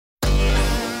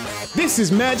This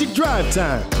is Magic Drive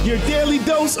Time, your daily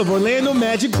dose of Orlando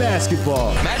Magic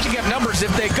basketball. Magic have numbers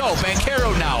if they go.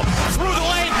 Banchero now through the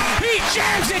lane. He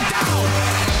jams it down.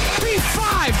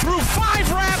 P5 through 5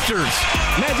 Raptors.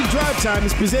 Magic Drive Time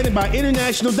is presented by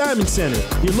International Diamond Center,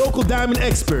 your local diamond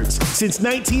experts since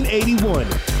 1981.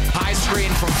 High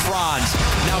screen from Franz.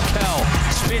 Now Kell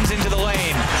spins into the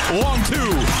lane.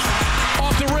 1-2.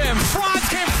 Off the rim. Franz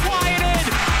can fly it in.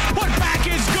 Put back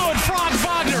is good. Franz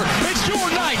Wagner. It's your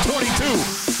night, 22.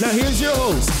 Now here's your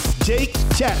host, Jake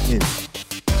Chapman.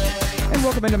 And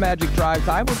welcome into Magic Drive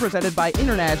Time. We're presented by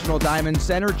International Diamond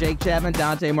Center. Jake Chapman,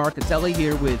 Dante Marcatelli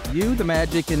here with you. The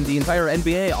Magic and the entire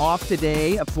NBA off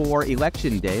today for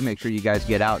Election Day. Make sure you guys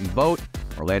get out and vote.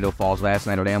 Orlando falls last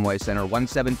night at Amway Center,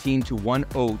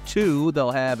 117-102.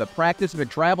 They'll have a practice and a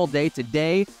travel day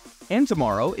today and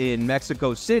tomorrow in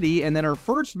Mexico City. And then our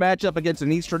first matchup against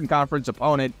an Eastern Conference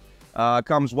opponent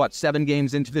comes, 7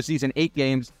 games into the season, 8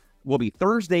 games. Will be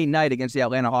Thursday night against the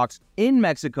Atlanta Hawks in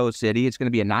Mexico City. It's going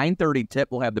to be a 9:30 tip.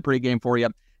 We'll have the pregame for you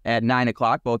at 9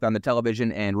 o'clock, both on the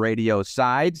television and radio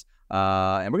sides.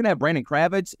 And we're going to have Brandon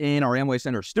Kravitz in our Amway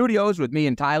Center studios with me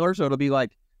and Tyler. So it'll be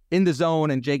like In the Zone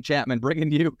and Jake Chapman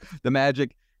bringing you the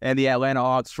Magic and the Atlanta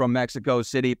Hawks from Mexico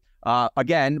City.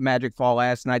 Again, Magic fall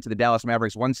last night to the Dallas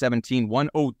Mavericks,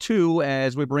 117-102,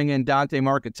 as we bring in Dante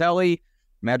Marcatelli.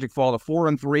 Magic fall to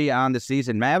 4-3 on the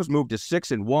season. Mavs moved to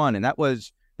 6-1, and that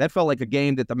felt like a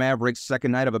game that the Mavericks'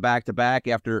 second night of a back-to-back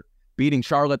after beating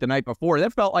Charlotte the night before.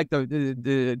 That felt like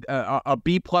a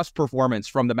B-plus performance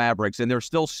from the Mavericks, and they're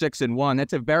still 6-1.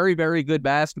 That's a very, very good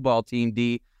basketball team,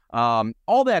 D.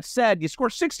 All that said, you score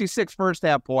 66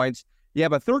 first-half points. You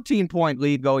have a 13-point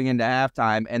lead going into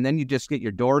halftime, and then you just get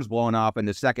your doors blown off in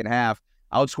the second half,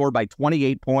 outscored by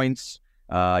 28 points.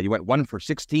 You went 1 for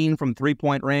 16 from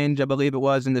three-point range, I believe it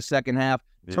was, in the second half.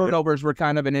 Yeah. Turnovers were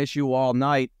kind of an issue all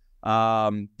night.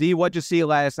 D, what'd you see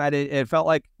last night?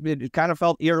 It kind of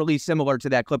felt eerily similar to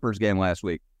that Clippers game last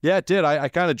week. Yeah, it did. I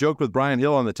kind of joked with Brian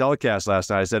Hill on the telecast last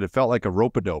night. I said it felt like a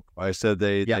rope-a-dope. I said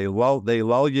they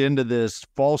lull you into this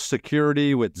false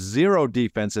security with zero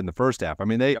defense in the first half. I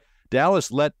mean,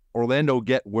 Dallas let Orlando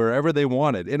get wherever they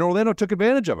wanted, and Orlando took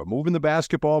advantage of it, moving the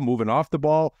basketball, moving off the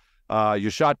ball. You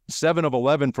shot 7 of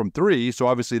 11 from 3, so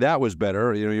obviously that was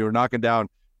better. You know, you were knocking down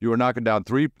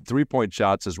three-point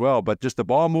shots as well, but just the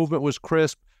ball movement was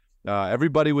crisp.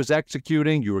 Everybody was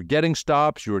executing. You were getting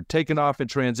stops. You were taking off in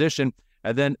transition,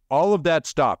 and then all of that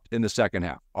stopped in the second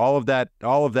half. All of that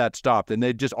stopped,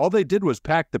 and all they did was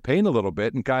pack the paint a little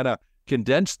bit and kind of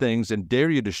condense things and dare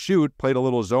you to shoot. Played a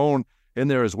little zone in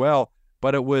there as well,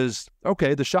 but it was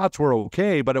okay. The shots were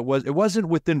okay, but it wasn't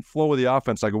within flow of the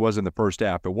offense like it was in the first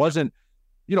half. It wasn't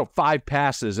 5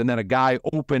 passes and then a guy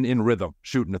open in rhythm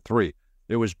shooting a 3.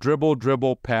 It was dribble,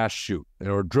 pass, shoot,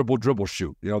 or dribble,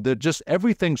 shoot. Just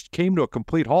everything came to a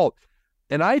complete halt.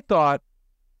 And I thought,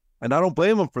 and I don't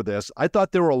blame them for this, I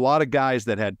thought there were a lot of guys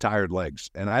that had tired legs.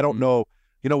 And I don't know,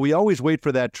 we always wait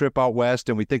for that trip out west,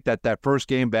 and we think that first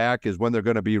game back is when they're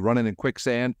going to be running in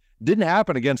quicksand. Didn't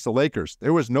happen against the Lakers.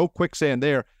 There was no quicksand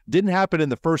there. Didn't happen in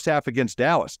the first half against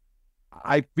Dallas.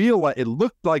 I feel like it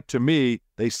looked like to me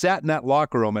they sat in that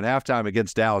locker room at halftime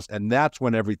against Dallas, and that's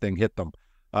when everything hit them.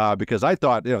 Because I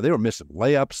thought, they were missing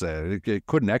layups. They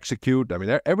couldn't execute. I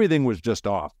mean, everything was just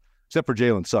off, except for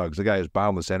Jalen Suggs. The guy has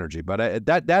boundless energy. But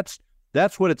that's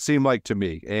what it seemed like to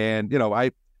me. And,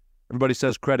 everybody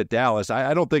says credit Dallas.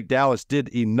 I don't think Dallas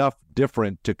did enough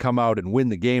different to come out and win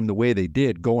the game the way they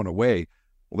did going away.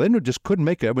 Orlando just couldn't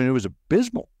make it. I mean, it was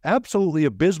abysmal, absolutely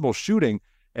abysmal shooting.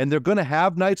 And they're going to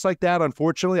have nights like that,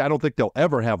 unfortunately. I don't think they'll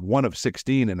ever have 1 of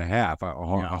 16 and a half. I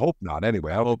hope not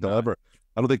anyway. I don't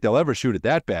think they'll ever shoot it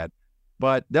that bad,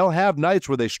 but they'll have nights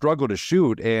where they struggle to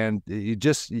shoot, and you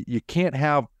can't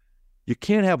have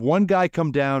one guy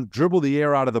come down, dribble the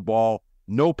air out of the ball,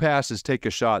 no passes, take a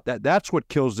shot. That's what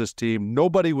kills this team.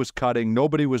 Nobody was cutting,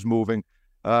 nobody was moving.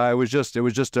 It was just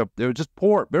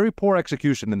poor, very poor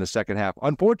execution in the second half.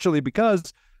 Unfortunately,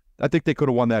 because I think they could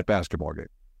have won that basketball game.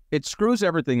 It screws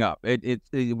everything up.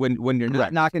 When you're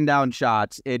not knocking down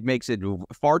shots, it makes it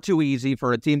far too easy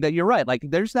for a team that you're right. Like,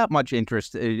 there's not much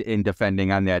interest in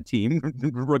defending on that team,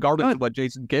 regardless of what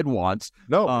Jason Kidd wants.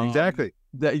 No, exactly.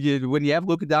 When you have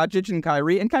Luka Doncic and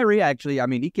Kyrie actually, I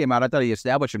mean, he came out. I thought he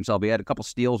established himself. He had a couple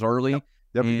steals early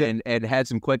and had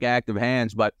some quick active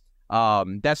hands, but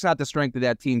that's not the strength of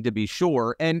that team, to be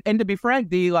sure. And to be frank,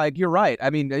 D, like, you're right. I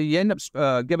mean, you end up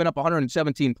giving up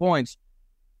 117 points.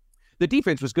 The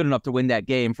defense was good enough to win that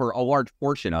game for a large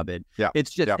portion of it. Yeah, it's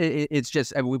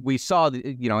just we saw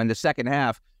in the second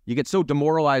half, you get so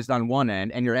demoralized on one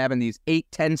end, and you're having these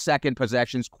 8-10 second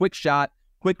possessions, quick shot,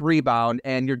 quick rebound,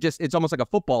 and it's almost like a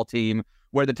football team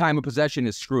where the time of possession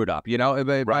is screwed up.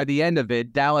 By the end of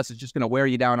it, Dallas is just going to wear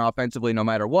you down offensively no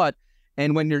matter what.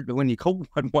 And when you go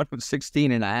 1 of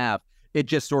 16 and a half, it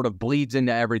just sort of bleeds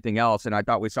into everything else. And I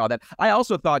thought we saw that. I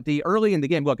also thought early in the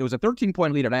game, look, it was a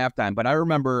 13-point lead at halftime, but I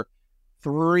remember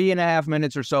 3.5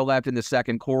 minutes or so left in the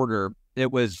second quarter.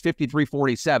 It was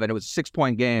 53-47. It was a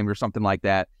 6-point game or something like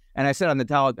that. And I said on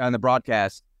the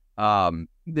broadcast,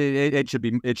 it should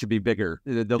be bigger.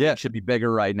 The league should be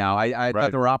bigger right now. I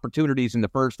thought there were opportunities in the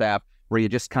first half where you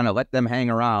just kind of let them hang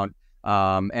around.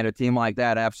 And a team like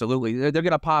that, absolutely, they're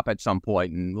going to pop at some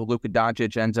point. And Luka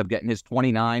Doncic ends up getting his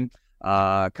 29.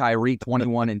 Kyrie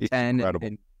 21 and 10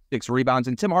 and 6 rebounds,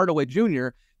 and Tim Hardaway Jr.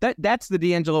 That's the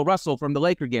D'Angelo Russell from the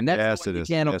Laker game. That's what you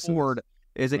can't afford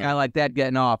is a guy like that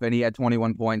getting off, and he had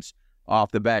 21 points off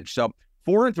the bench. So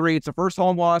 4-3. It's the first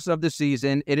home loss of the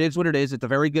season. It is what it is. It's a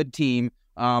very good team,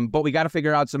 but we got to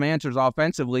figure out some answers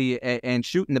offensively and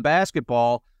shooting the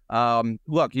basketball.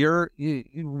 Look,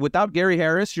 without Gary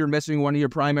Harris, you're missing one of your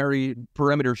primary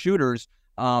perimeter shooters.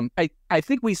 I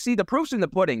think we see the proofs in the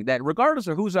pudding that regardless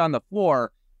of who's on the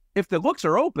floor, if the looks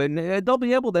are open, they'll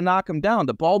be able to knock them down.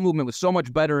 The ball movement was so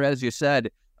much better, as you said,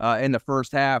 in the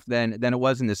first half than it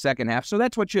was in the second half. So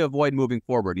that's what you avoid moving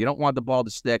forward. You don't want the ball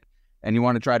to stick, and you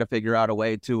want to try to figure out a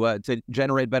way to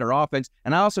generate better offense.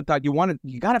 And I also thought you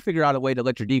got to figure out a way to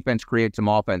let your defense create some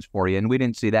offense for you, and we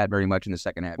didn't see that very much in the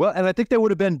second half. Well, and I think they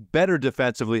would have been better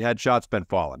defensively had shots been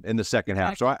falling in the second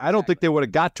half. So I don't think they would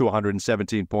have got to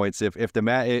 117 points if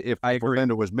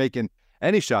Orlando was making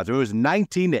any shots. It was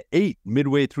 19-8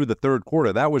 midway through the third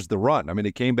quarter. That was the run. I mean,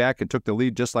 they came back and took the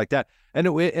lead just like that. And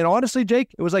honestly,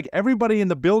 Jake, it was like everybody in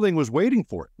the building was waiting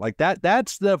for it. Like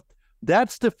that's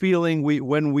the feeling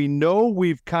when we know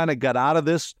we've kind of got out of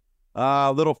this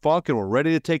little funk and we're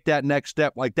ready to take that next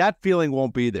step. Like that feeling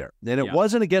won't be there. And it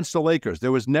wasn't against the Lakers.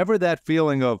 There was never that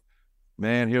feeling of,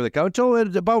 man, here they come. Until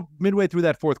about midway through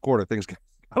that fourth quarter, things got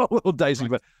a little dicey.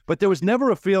 Right. But there was never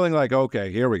a feeling like,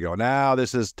 okay, here we go. Now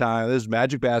this is time. This is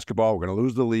magic basketball. We're going to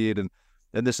lose the lead and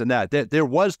this and that. There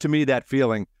was, to me, that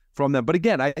feeling from them. But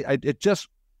again,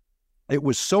 it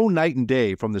was so night and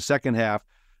day from the second half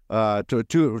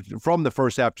from the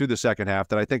first half to the second half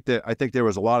that I think there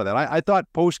was a lot of that. I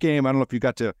thought post game, I don't know if you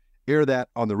got to air that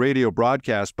on the radio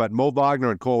broadcast, but Mo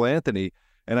Wagner and Cole Anthony,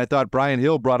 and I thought Brian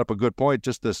Hill brought up a good point,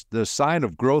 just the sign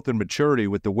of growth and maturity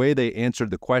with the way they answered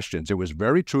the questions. It was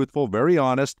very truthful, very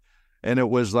honest, and it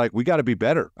was like, we got to be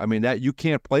better. I mean, that you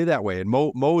can't play that way. And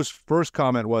Mo's first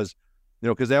comment was,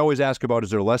 because they always ask about, is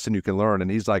there a lesson you can learn? And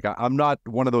he's like, I'm not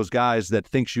one of those guys that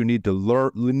thinks you need to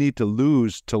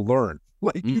lose to learn.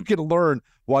 Like you can learn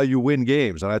while you win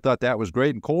games. And I thought that was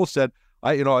great. And Cole said,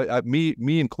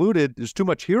 me included, there's too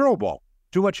much hero ball.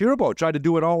 Tried to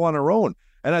do it all on our own.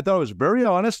 And I thought it was very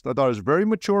honest. I thought it was very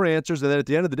mature answers. And then at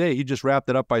the end of the day, he just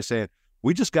wrapped it up by saying,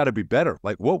 we just got to be better.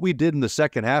 Like what we did in the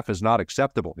second half is not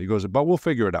acceptable. He goes, but we'll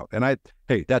figure it out. And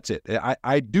that's it.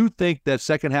 I do think that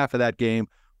second half of that game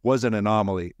was an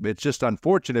anomaly. It's just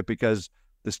unfortunate because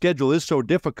the schedule is so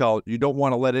difficult. You don't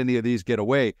want to let any of these get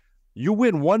away. You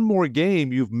win one more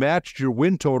game, you've matched your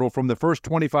win total from the first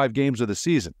 25 games of the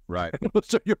season. Right.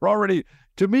 So you're already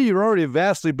a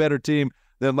vastly better team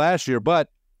than last year. But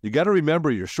you got to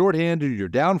remember, you're shorthanded. You're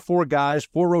down 4 guys,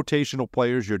 4 rotational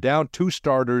players. You're down 2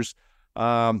 starters,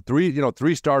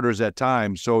 3 starters at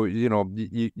times. So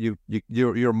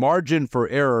your margin for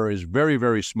error is very,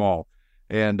 very small.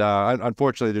 And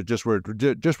unfortunately, there just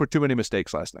were too many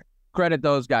mistakes last night. Credit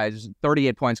those guys.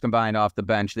 38 points combined off the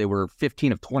bench. They were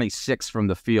 15 of 26 from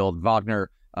the field. Wagner,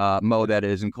 Mo, that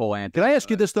is, and Cole Anthony. Can I ask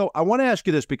you this, though? I want to ask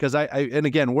you this because and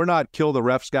again, we're not kill the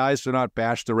refs guys, so not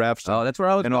bash the refs. Oh, that's where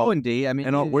I was going, D. I mean,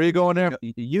 where are you going there?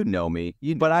 You know me.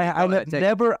 But I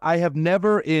have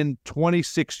never in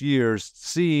 26 years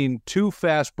seen 2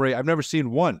 fast break. I've never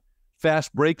seen 1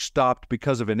 fast break stopped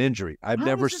because of an injury. I've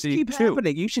never seen 2.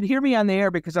 Happening? You should hear me on the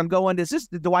air because I'm going,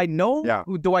 do I know? Yeah.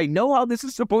 Do I know how this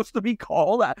is supposed to be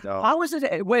called? No. How is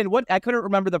it? What? I couldn't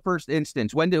remember the first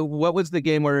instance. What was the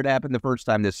game where it happened the first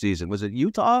time this season? Was it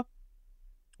Utah?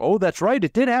 Oh, that's right.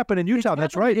 It did happen in Utah.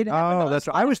 That's right. Oh, that's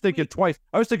right. I was thinking twice.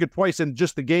 In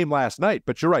just the game last night.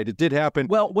 But you're right. It did happen.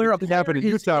 Well, where it happened in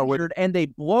Utah, and they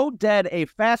blow dead a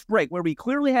fast break where we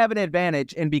clearly have an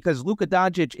advantage, and because Luka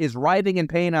Doncic is writhing in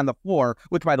pain on the floor,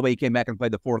 which by the way he came back and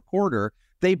played the fourth quarter,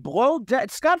 they blow dead.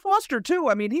 Scott Foster too.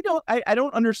 I mean, I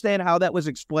don't understand how that was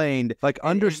explained. Like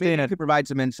understand, maybe you could provide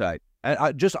some insight.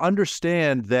 And just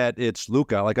understand that it's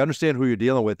Luka. Like understand who you're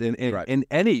dealing with in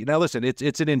any. Now listen,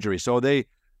 it's an injury, so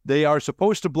they are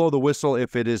supposed to blow the whistle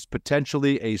if it is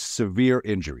potentially a severe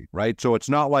injury, right? So it's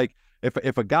not like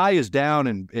if a guy is down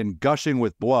and gushing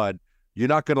with blood, you're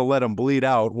not going to let them bleed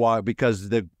out because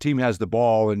the team has the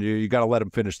ball and you got to let them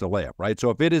finish the layup, right? So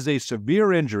if it is a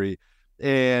severe injury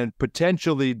and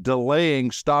potentially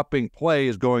stopping play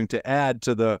is going to add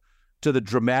to the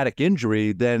dramatic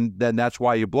injury, then that's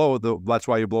why you blow the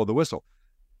whistle.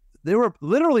 They were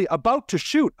literally about to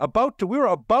shoot,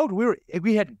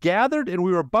 we had gathered and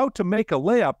we were about to make a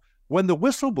layup when the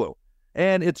whistle blew.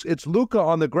 And it's Luka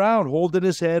on the ground holding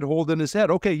his head.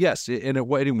 Okay, yes, and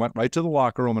he went right to the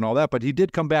locker room and all that, but he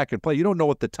did come back and play. You don't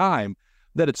know at the time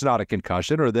that it's not a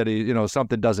concussion or that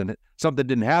something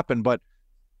didn't happen, but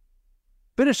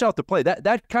finish out the play.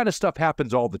 That kind of stuff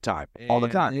happens all the time.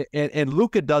 And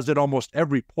Luka does it almost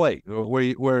every play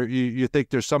where you think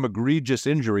there's some egregious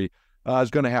injury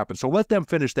is going to happen. So let them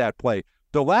finish that play.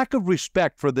 The lack of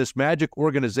respect for this Magic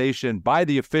organization by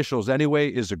the officials anyway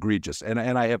is egregious, and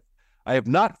I have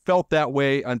not felt that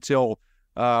way until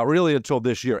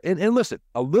this year. And listen,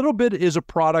 a little bit is a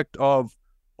product of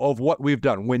what we've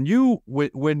done. When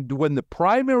the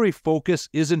primary focus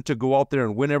isn't to go out there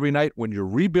and win every night, when you're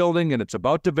rebuilding and it's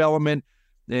about development,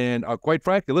 and quite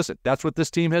frankly, listen, that's what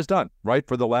this team has done, right,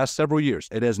 for the last several years.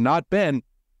 It has not been.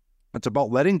 It's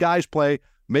about letting guys play,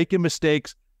 making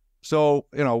mistakes. So,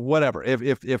 whatever.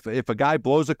 If a guy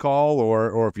blows a call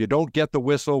or if you don't get the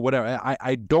whistle, whatever,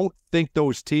 I don't think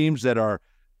those teams that are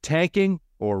tanking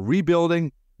or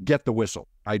rebuilding get the whistle.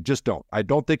 I just don't. I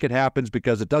don't think it happens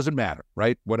because it doesn't matter,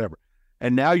 right? Whatever.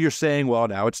 And now you're saying, well,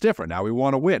 now it's different. Now we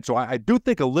want to win. So I do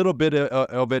think a little bit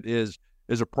of it is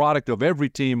a product of every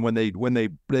team when they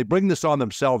bring this on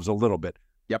themselves a little bit.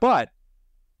 Yep. But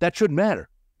that shouldn't matter.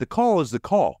 The call is the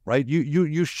call, right?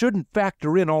 You shouldn't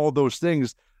factor in all of those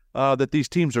things that these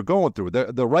teams are going through.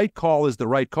 The right call is the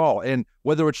right call. And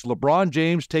whether it's LeBron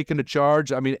James taking a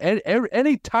charge, I mean,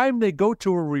 any time they go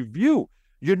to a review,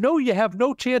 you have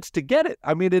no chance to get it.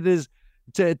 I mean, it is,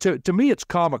 to me, it's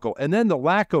comical. And then the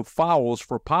lack of fouls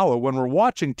for Paolo when we're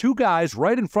watching two guys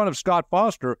right in front of Scott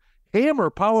Foster hammer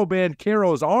Paolo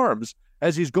Banchero's arms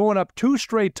as he's going up 2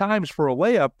 straight times for a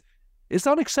layup. It's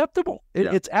unacceptable.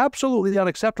 It's absolutely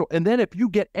unacceptable. And then if you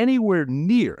get anywhere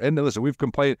near, and listen,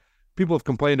 people have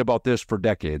complained about this for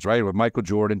decades, right? With Michael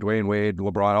Jordan, Dwayne Wade,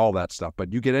 LeBron, all that stuff.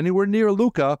 But you get anywhere near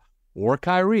Luka or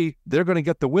Kyrie, they're going to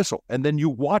get the whistle. And then you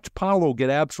watch Paolo get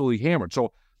absolutely hammered.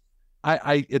 So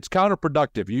it's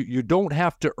counterproductive. You don't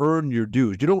have to earn your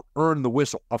dues. You don't earn the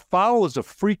whistle. A foul is a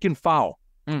freaking foul.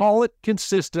 Call it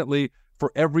consistently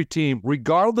for every team,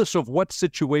 regardless of what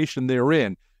situation they're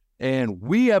in. And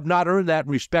we have not earned that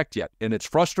respect yet. And it's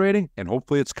frustrating, and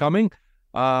hopefully it's coming.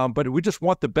 But we just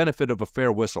want the benefit of a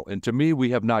fair whistle. And to me,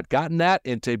 we have not gotten that.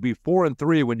 And to be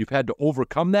 4-3 when you've had to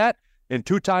overcome that, and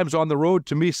 2 times on the road,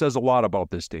 to me, says a lot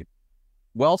about this team.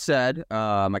 Well said.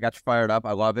 I got you fired up.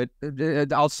 I love it.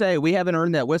 I'll say we haven't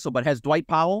earned that whistle, but has Dwight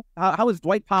Powell? How has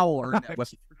Dwight Powell earned that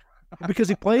whistle? Because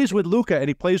he plays with Luka and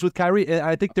he plays with Kyrie. And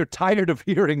I think they're tired of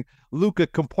hearing Luka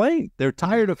complain. They're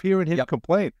tired of hearing him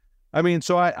complain. I mean,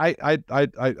 so I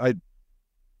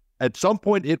at some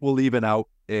point it will even out,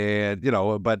 and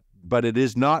but it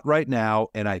is not right now.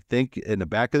 And I think in the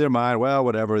back of their mind, well,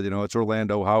 whatever, it's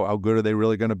Orlando. How good are they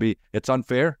really going to be? It's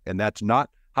unfair, and that's not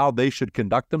how they should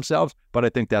conduct themselves. But I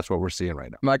think that's what we're seeing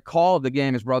right now. My call of the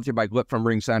game is brought to you by Glip from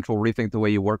Ring Central. Rethink the way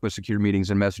you work with secure meetings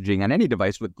and messaging on any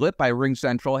device with Glip by Ring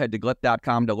Central. Head to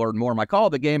glip.com to learn more. My call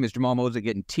of the game is Jamal Mosey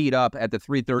getting teed up at the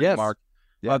 3:30 mark.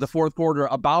 The fourth quarter,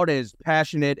 about as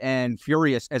passionate and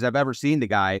furious as I've ever seen the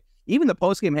guy. Even the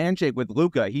postgame handshake with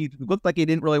Luka, he looked like he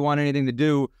didn't really want anything to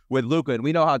do with Luka, and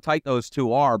we know how tight those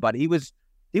two are. But he was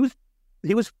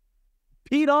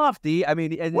peed off, D. I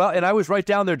mean, and I was right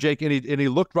down there, Jake, and he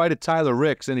looked right at Tyler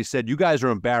Ricks and he said, "You guys are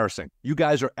embarrassing. You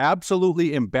guys are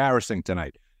absolutely embarrassing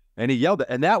tonight." And he yelled it,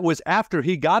 and that was after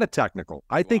he got a technical.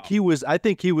 I think he was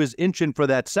inching for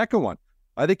that second one.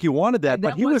 I think he wanted that,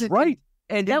 but he was right.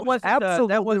 And that was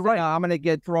absolutely right. I'm going to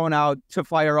get thrown out to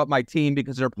fire up my team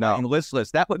because they're playing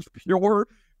listless. That was pure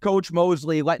Coach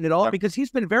Mosley letting it all because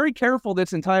he's been very careful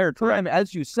this entire time,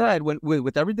 as you said,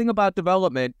 with everything about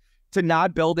development, to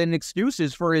not build in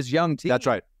excuses for his young team. That's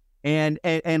right. And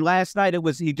last night it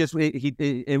was that's right.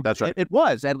 It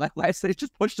was, and last night it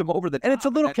just pushed him over the top. And it's a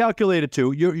little calculated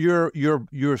too.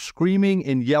 You're screaming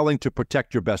and yelling to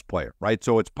protect your best player, right?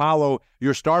 So it's Paolo.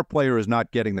 Your star player is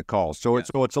not getting the calls, so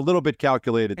it's a little bit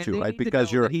calculated too, right?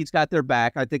 Because he's got their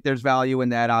back. I think there's value in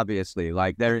that, obviously.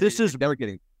 Like they're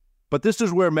getting. But this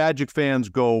is where Magic fans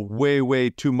go way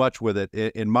too much with it,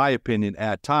 in my opinion,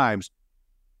 at times.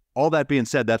 All that being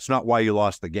said, that's not why you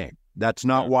lost the game. That's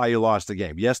not why you lost the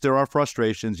game. Yes, there are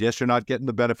frustrations. Yes, you're not getting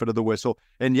the benefit of the whistle.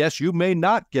 And yes, you may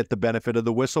not get the benefit of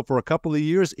the whistle for a couple of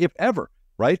years, if ever,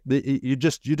 right? You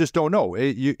just don't know.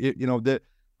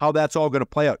 how that's all going to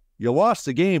play out. You lost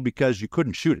the game because you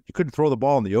couldn't shoot it. You couldn't throw the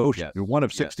ball in the ocean. Yes. You're 1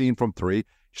 of 16 from 3. You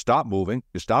stopped moving.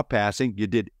 You stopped passing. You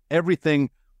did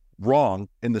everything wrong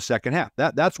in the second half.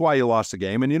 That's why you lost the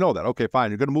game, and you know that. Okay,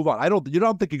 fine. You're going to move on. You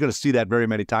don't think you're going to see that very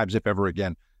many times, if ever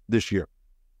again, this year.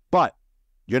 But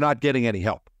you're not getting any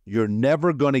help. You're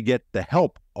never going to get the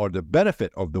help or the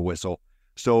benefit of the whistle.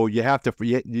 So you have to.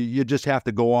 You just have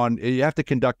to go on. You have to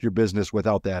conduct your business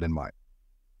without that in mind.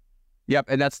 Yep,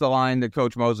 and that's the line that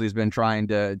Coach Mosley's been trying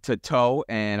to toe,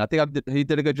 and I think he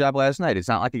did a good job last night. It's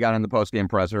not like he got in the postgame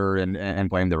presser and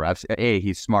blamed the refs.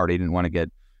 He's smart. He didn't want to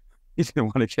get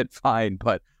fined,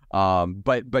 but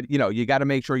you know, you got to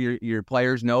make sure your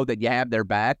players know that you have their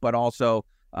back, but also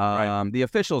the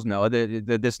officials know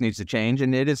that this needs to change,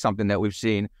 and it is something that we've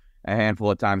seen a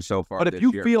handful of times so far. But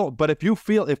if you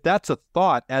feel if that's a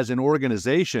thought as an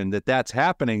organization that's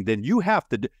happening, then you have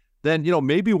to. Then, you know,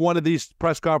 maybe one of these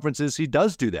press conferences he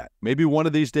does do that. Maybe one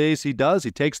of these days he does. He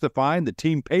takes the fine. The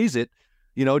team pays it.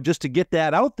 You know, just to get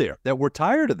that out there that we're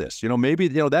tired of this. You know, maybe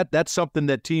that's something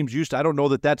that teams used to. I don't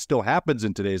know that still happens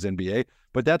in today's NBA,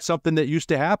 but that's something that used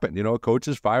to happen. You know, a coach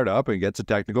is fired up and gets a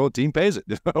technical. The team pays it.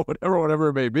 whatever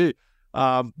it may be.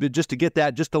 Just to get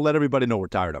that, just to let everybody know we're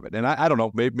tired of it. And I don't know.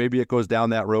 Maybe it goes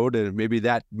down that road, and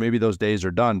maybe those days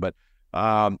are done. But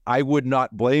I would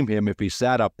not blame him if he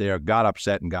sat up there, got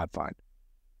upset, and got fined.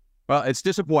 Well, it's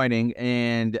disappointing,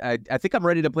 and I think I'm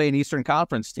ready to play an Eastern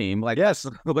Conference team. Like, yes,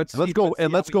 let's go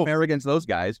fare against those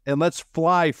guys, and let's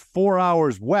fly 4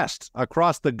 hours west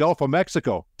across the Gulf of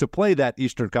Mexico to play that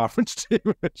Eastern Conference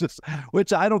team,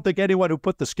 which I don't think anyone who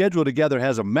put the schedule together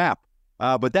has a map.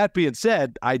 But that being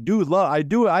said, I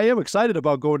am excited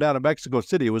about going down to Mexico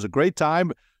City. It was a great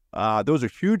time. Those are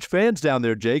huge fans down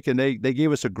there, Jake, and they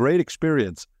gave us a great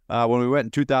experience when we went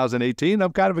in 2018.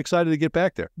 I'm kind of excited to get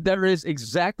back there. There is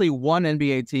exactly one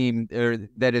NBA team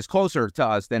that is closer to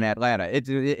us than Atlanta.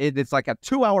 It's like a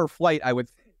 2-hour flight, I would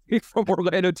think, from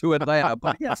Orlando to Atlanta.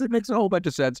 But yes, it makes a whole bunch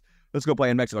of sense. Let's go play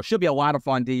in Mexico. Should be a lot of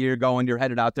fun. You're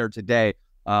headed out there today,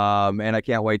 and I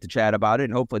can't wait to chat about it.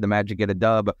 And hopefully the Magic get a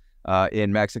dub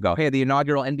in Mexico. Hey, the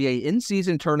inaugural NBA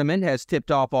in-season tournament has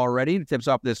tipped off already. It tips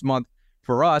off this month.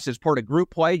 For us, as part of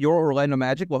group play, your Orlando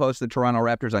Magic will host the Toronto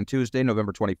Raptors on Tuesday,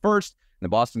 November 21st, and the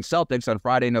Boston Celtics on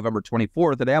Friday, November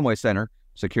 24th at Amway Center.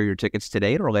 Secure your tickets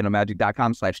today at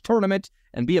orlandomagic.com/tournament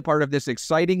and be a part of this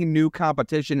exciting new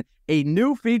competition, a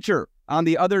new feature on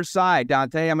the other side.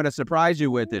 Dante, I'm going to surprise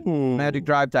you with it. Magic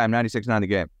Drive Time, 96.9 The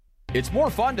Game. It's more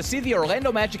fun to see the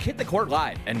Orlando Magic hit the court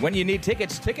live. And when you need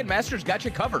tickets, Ticketmaster's got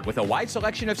you covered with a wide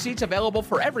selection of seats available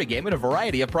for every game at a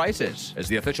variety of prices. As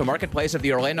the official marketplace of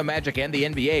the Orlando Magic and the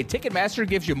NBA, Ticketmaster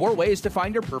gives you more ways to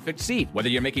find your perfect seat, whether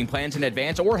you're making plans in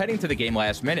advance or heading to the game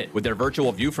last minute. With their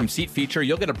virtual view from seat feature,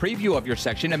 you'll get a preview of your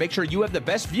section and make sure you have the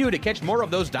best view to catch more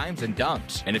of those dimes and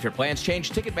dunks. And if your plans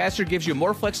change, Ticketmaster gives you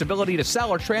more flexibility to sell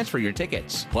or transfer your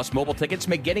tickets. Plus, mobile tickets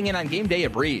make getting in on game day a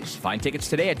breeze. Find tickets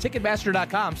today at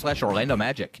Ticketmaster.com/Orlando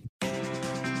Magic.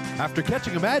 After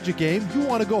catching a Magic game, you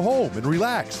want to go home and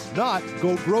relax, not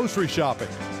go grocery shopping.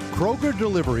 Kroger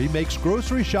Delivery makes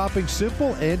grocery shopping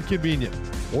simple and convenient.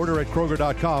 Order at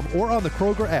Kroger.com or on the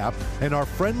Kroger app, and our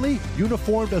friendly,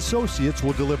 uniformed associates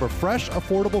will deliver fresh,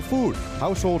 affordable food,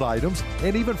 household items,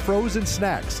 and even frozen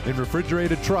snacks in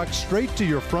refrigerated trucks straight to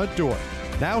your front door.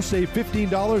 Now save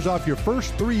 $15 off your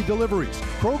first 3 deliveries.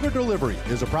 Kroger Delivery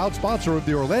is a proud sponsor of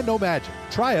the Orlando Magic.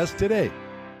 Try us today.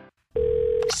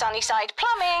 Sunnyside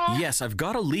Plumbing. Yes, I've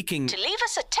got a leaking... To leave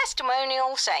us a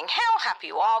testimonial saying how happy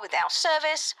you are with our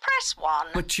service, press 1.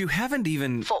 But you haven't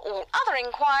even... For all other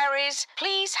inquiries,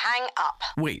 please hang up.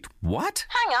 Wait, what?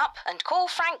 Hang up and call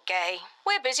Frank Gay.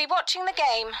 We're busy watching the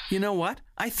game. You know what?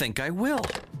 I think I will.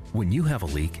 When you have a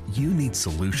leak, you need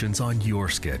solutions on your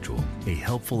schedule. A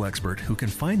helpful expert who can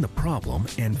find the problem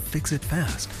and fix it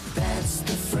fast. That's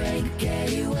the Frank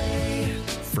Gay way.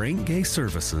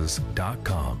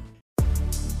 FrankGayServices.com.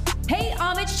 Pay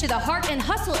homage to the heart and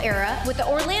hustle era with the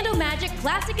Orlando Magic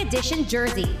Classic Edition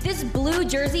jersey. This blue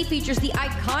jersey features the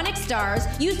iconic stars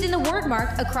used in the word mark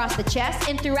across the chest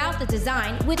and throughout the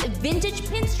design, with vintage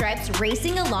pinstripes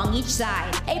racing along each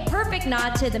side. A perfect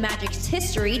nod to the Magic's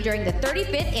history during the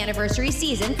 35th anniversary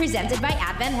season presented by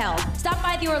Advent Health. Stop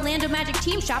by the Orlando Magic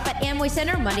team shop at Amway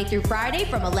Center Monday through Friday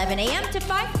from 11 a.m. to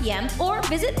 5 p.m. or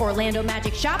visit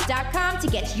OrlandoMagicShop.com to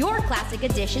get your Classic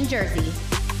Edition jersey.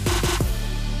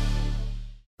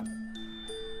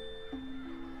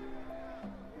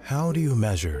 How do you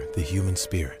measure the human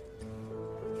spirit?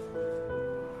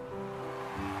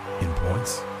 In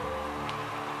points?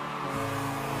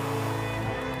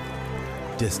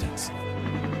 Distance?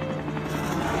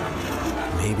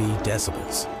 Maybe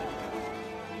decibels?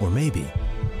 Or maybe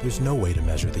there's no way to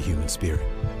measure the human spirit.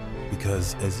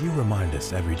 Because as you remind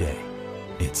us every day,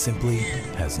 it simply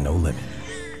has no limit.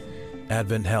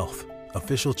 Advent Health,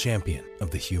 official champion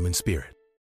of the human spirit.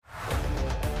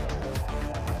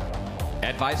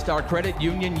 At VyStar Credit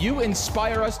Union, you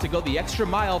inspire us to go the extra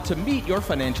mile to meet your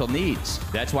financial needs.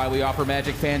 That's why we offer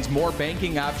Magic fans more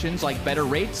banking options like better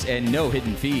rates and no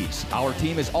hidden fees. Our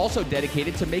team is also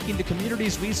dedicated to making the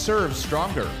communities we serve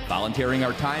stronger, volunteering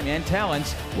our time and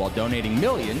talents while donating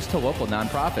millions to local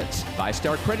nonprofits.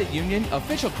 VyStar Credit Union,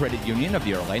 official credit union of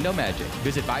the Orlando Magic.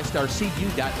 Visit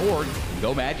VyStarCU.org and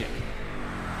go Magic.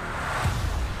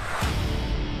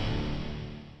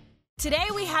 Today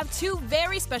we have two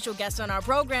very special guests on our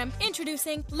program,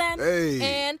 introducing Lem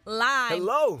and Lime.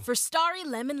 Hello. For Starry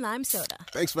Lemon Lime Soda.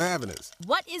 Thanks for having us.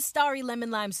 What is Starry Lemon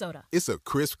Lime Soda? It's a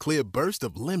crisp, clear burst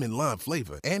of lemon lime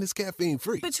flavor, and it's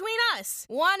caffeine-free. Between us,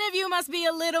 one of you must be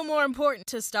a little more important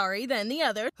to Starry than the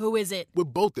other. Who is it? We're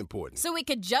both important. So it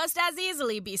could just as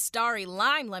easily be Starry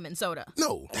Lime Lemon Soda.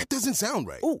 No, that doesn't sound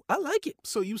right. Oh, I like it.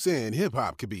 So you saying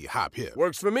hip-hop could be hop-hip?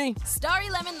 Works for me. Starry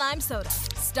Lemon Lime Soda.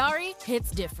 Starry hits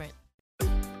different.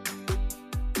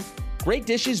 Great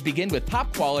dishes begin with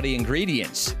top-quality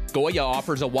ingredients. Goya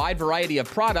offers a wide variety of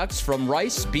products from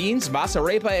rice, beans,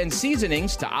 masarepa, and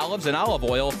seasonings to olives and olive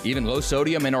oil, even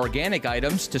low-sodium and organic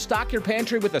items to stock your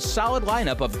pantry with a solid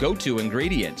lineup of go-to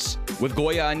ingredients. With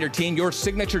Goya on your team, your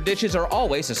signature dishes are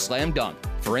always a slam dunk.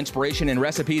 For inspiration and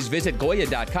recipes, visit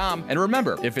Goya.com. And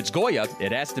remember, if it's Goya,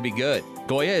 it has to be good.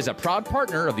 Goya is a proud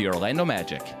partner of the Orlando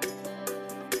Magic.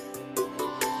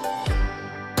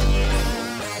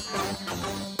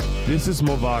 This is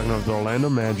Mo Wagner of the Orlando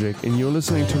Magic, and you're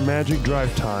listening to Magic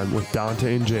Drive Time with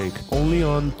Dante and Jake, only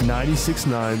on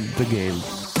 96.9 The Game.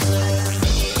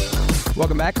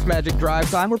 Welcome back to Magic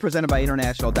Drive Time. We're presented by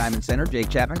International Diamond Center. Jake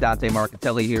Chapman, Dante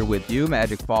Marcatelli here with you.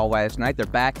 Magic fall last night. They're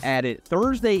back at it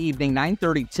Thursday evening,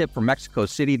 9:30 tip from Mexico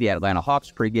City. The Atlanta Hawks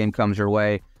pregame comes your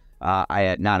way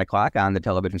at 9 o'clock on the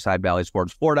television side, Valley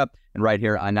Sports Florida, and right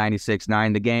here on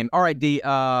 96.9 The Game. All right, D,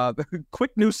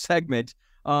 quick news segment.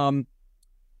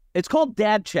 It's called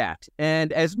Dad Chat,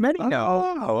 and as many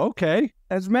know,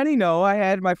 as many know, I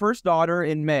had my first daughter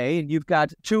in May, and you've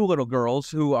got two little girls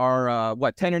who are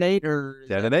 10 and 8, or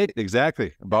 10 and 8,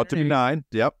 exactly, about to be 9.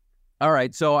 Yep. All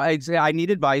right, so I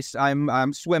need advice.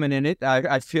 I'm swimming in it.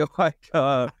 I feel like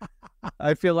well,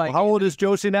 how old is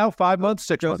Josie now? 5 months,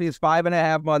 6 months. Josie is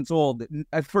 5.5 months old.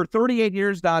 For 38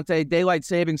 years, Dante, daylight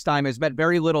savings time has meant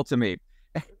very little to me.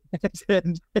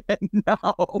 and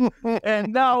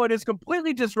now it has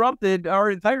completely disrupted our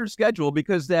entire schedule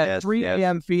because that 3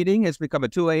 a.m. feeding has become a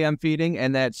 2 a.m. feeding,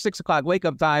 and that 6 o'clock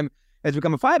wake-up time has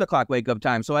become a 5 o'clock wake-up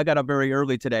time. So I got up very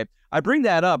early today. I bring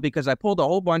that up because I pulled a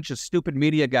whole bunch of stupid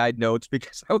media guide notes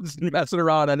because I was messing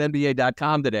around on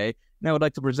NBA.com today, and I would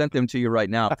like to present them to you right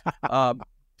now.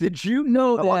 Did you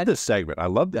know that? I love this segment. I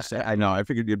love this. I know. I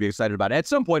figured you'd be excited about it. At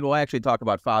some point, we'll actually talk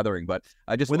about fathering. But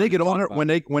I just when they get older,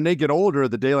 when they get older,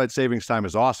 the daylight savings time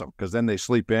is awesome because then they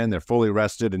sleep in, they're fully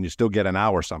rested, and you still get an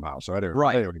hour somehow. So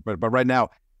anyway, but right now,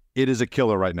 it is a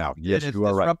killer right now. Yes, you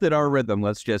are right. It disrupted our rhythm.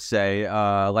 Let's just say,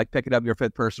 like picking up your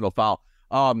 5th personal foul.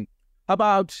 How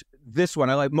about this one?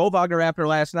 I like Mo Wagner after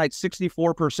last night.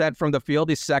 64% from the field.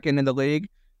 He's second in the league.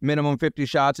 Minimum 50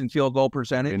 shots and field goal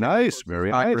percentage. Very nice.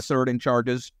 Very nice. For third in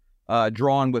charges,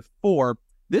 drawn with 4.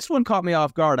 This one caught me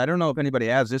off guard. I don't know if anybody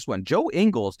has this one. Joe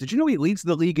Ingles, did you know he leads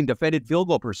the league in defended field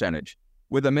goal percentage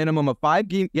with a minimum of 5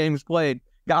 games played?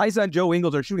 Guys on Joe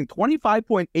Ingles are shooting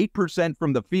 25.8%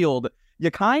 from the field. You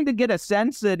kind of get a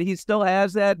sense that he still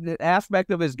has that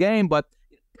aspect of his game, but,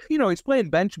 he's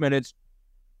playing bench minutes.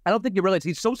 I don't think you realize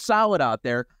he's so solid out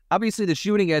there. Obviously, the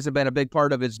shooting hasn't been a big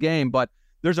part of his game, but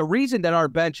there's a reason that our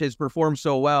bench has performed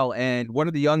so well, and one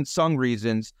of the unsung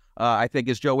reasons, I think,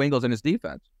 is Joe Ingles and his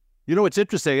defense. It's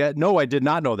interesting. No, I did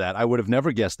not know that. I would have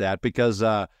never guessed that because,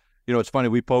 it's funny.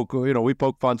 We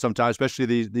poke fun sometimes,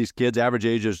 especially these kids. Average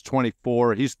age is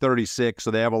 24. He's 36,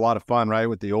 so they have a lot of fun, right,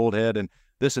 with the old head and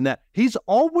this and that. He's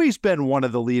always been one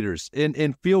of the leaders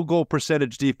in field goal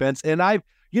percentage defense, and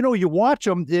you watch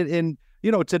him in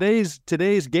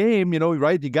today's game.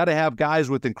 Right, you got to have guys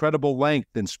with incredible length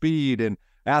and speed and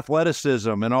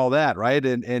athleticism and all that, right?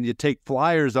 And you take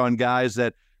flyers on guys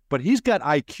but he's got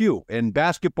IQ and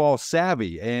basketball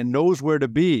savvy and knows where to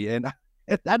be. And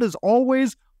that has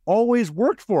always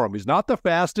worked for him. He's not the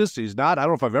fastest. I don't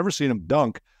know if I've ever seen him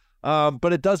dunk,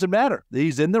 but it doesn't matter.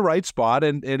 He's in the right spot.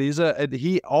 And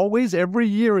he always, every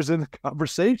year, is in the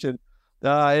conversation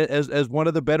as one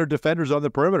of the better defenders on the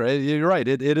perimeter. You're right.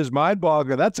 It is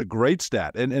mind-boggling. That's a great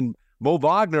stat. And Mo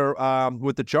Wagner,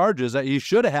 with the charges, he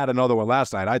should have had another one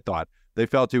last night, I thought. They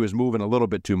felt he was moving a little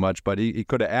bit too much, but he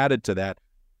could have added to that.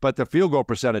 but the field goal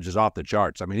percentage is off the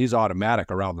charts. I mean, he's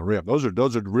automatic around the rim. Those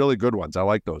are really good ones. I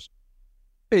like those.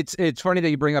 It's funny that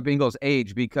you bring up Ingles'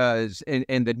 age because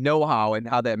and the know-how and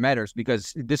how that matters,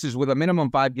 because this is with a minimum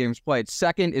 5 games played.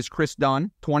 Second is Chris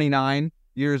Dunn, 29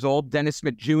 years old. Dennis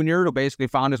Smith Jr., who basically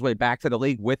found his way back to the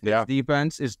league with his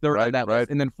defense, is third on that list.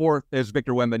 And then fourth is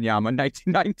Victor Wembanyama,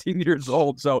 19 years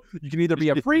old. So you can either be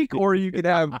a freak or you can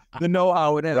have the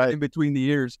know-how in between the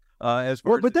years.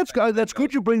 But that's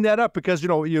good you bring that up, because,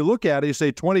 you look at it, you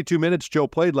say 22 minutes Joe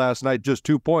played last night, just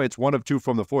 2 points, 1 of 2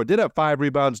 from the floor. Did have 5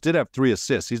 rebounds, did have 3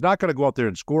 assists. He's not going to go out there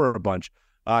and score a bunch.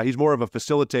 He's more of a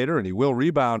facilitator, and he will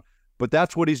rebound, but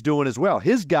that's what he's doing as well.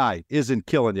 His guy isn't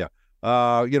killing you,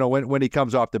 when he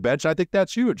comes off the bench. I think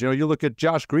that's huge. You look at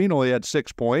Josh Green only had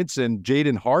 6 points, and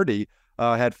Jaden Hardy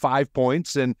had 5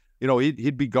 points, and,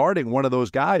 he'd be guarding one of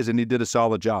those guys, and he did a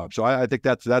solid job. So I think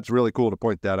that's really cool to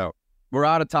point that out. We're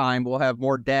out of time. We'll have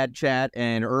more dad chat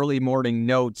and early morning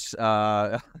notes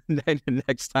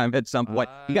next time at some point.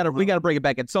 We got to bring it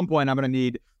back at some point. I'm going to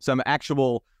need some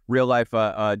actual real life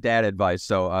dad advice.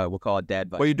 So we'll call it dad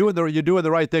advice. Well, you're doing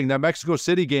the right thing. That Mexico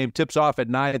City game tips off at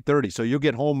 9:30, so you'll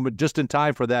get home just in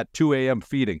time for that 2 a.m.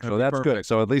 feeding. So that's perfect. Good.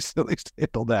 So at least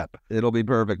handle that. It'll be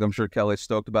perfect. I'm sure Kelly's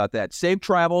stoked about that. Safe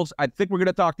travels. I think we're going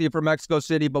to talk to you from Mexico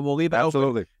City, but we'll leave it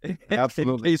open in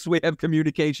case we have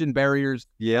communication barriers.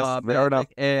 Yes, fair enough.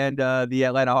 And the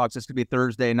Atlanta Hawks. This could be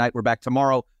Thursday night. We're back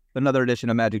tomorrow. Another edition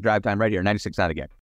of Magic Drive Time right here, 96.9 again.